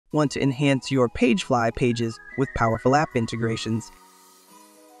want to enhance your PageFly pages with powerful app integrations.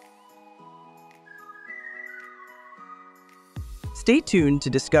 Stay tuned to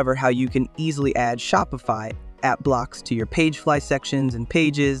discover how you can easily add Shopify App Blocks to your PageFly sections and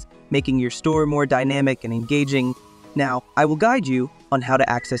pages, making your store more dynamic and engaging. Now, I will guide you on how to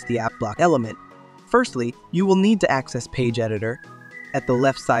access the App Block element. Firstly, you will need to access Page Editor. At the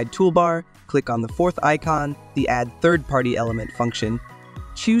left side toolbar, click on the fourth icon, the Add Third-Party Element function.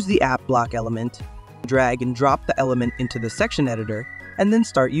 Choose the App Block element, drag and drop the element into the section editor, and then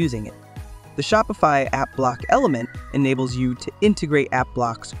start using it. The Shopify App Block element enables you to integrate app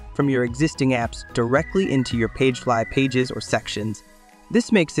blocks from your existing apps directly into your PageFly pages or sections.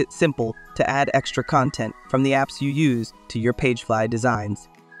 This makes it simple to add extra content from the apps you use to your PageFly designs.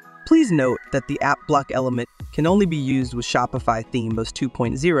 Please note that the App Block element can only be used with Shopify Themeboost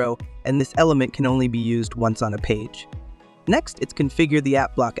 2.0, and this element can only be used once on a page. Next, it's configure the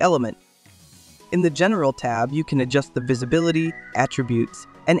App Block element. In the General tab, you can adjust the visibility, attributes,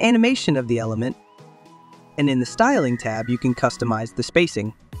 and animation of the element. And in the Styling tab, you can customize the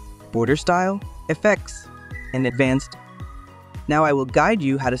spacing, border style, effects, and advanced. Now I will guide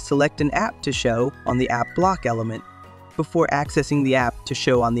you how to select an app to show on the App Block element. Before accessing the app to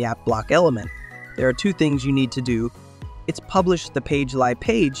show on the App Block element, there are two things you need to do. It's publish the PageFly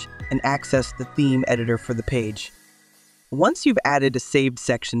page and access the theme editor for the page. Once you've added a saved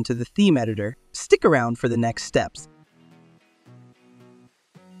section to the theme editor, stick around for the next steps.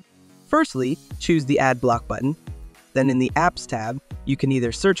 Firstly, choose the Add Block button. Then in the Apps tab, you can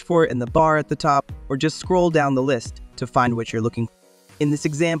either search for it in the bar at the top or just scroll down the list to find what you're looking for. In this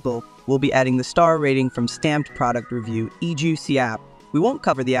example, we'll be adding the star rating from Stamped Product Review eJuicy app. We won't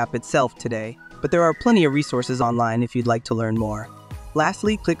cover the app itself today, but there are plenty of resources online if you'd like to learn more.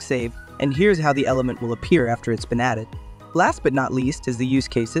 Lastly, click Save, and here's how the element will appear after it's been added. Last but not least is the use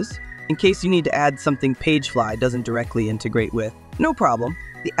cases, in case you need to add something PageFly doesn't directly integrate with. No problem.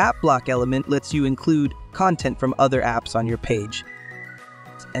 The App Block element lets you include content from other apps on your page.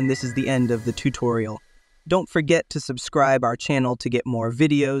 And this is the end of the tutorial. Don't forget to subscribe our channel to get more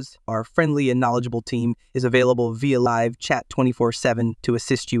videos. Our friendly and knowledgeable team is available via live chat 24/7 to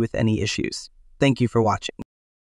assist you with any issues. Thank you for watching.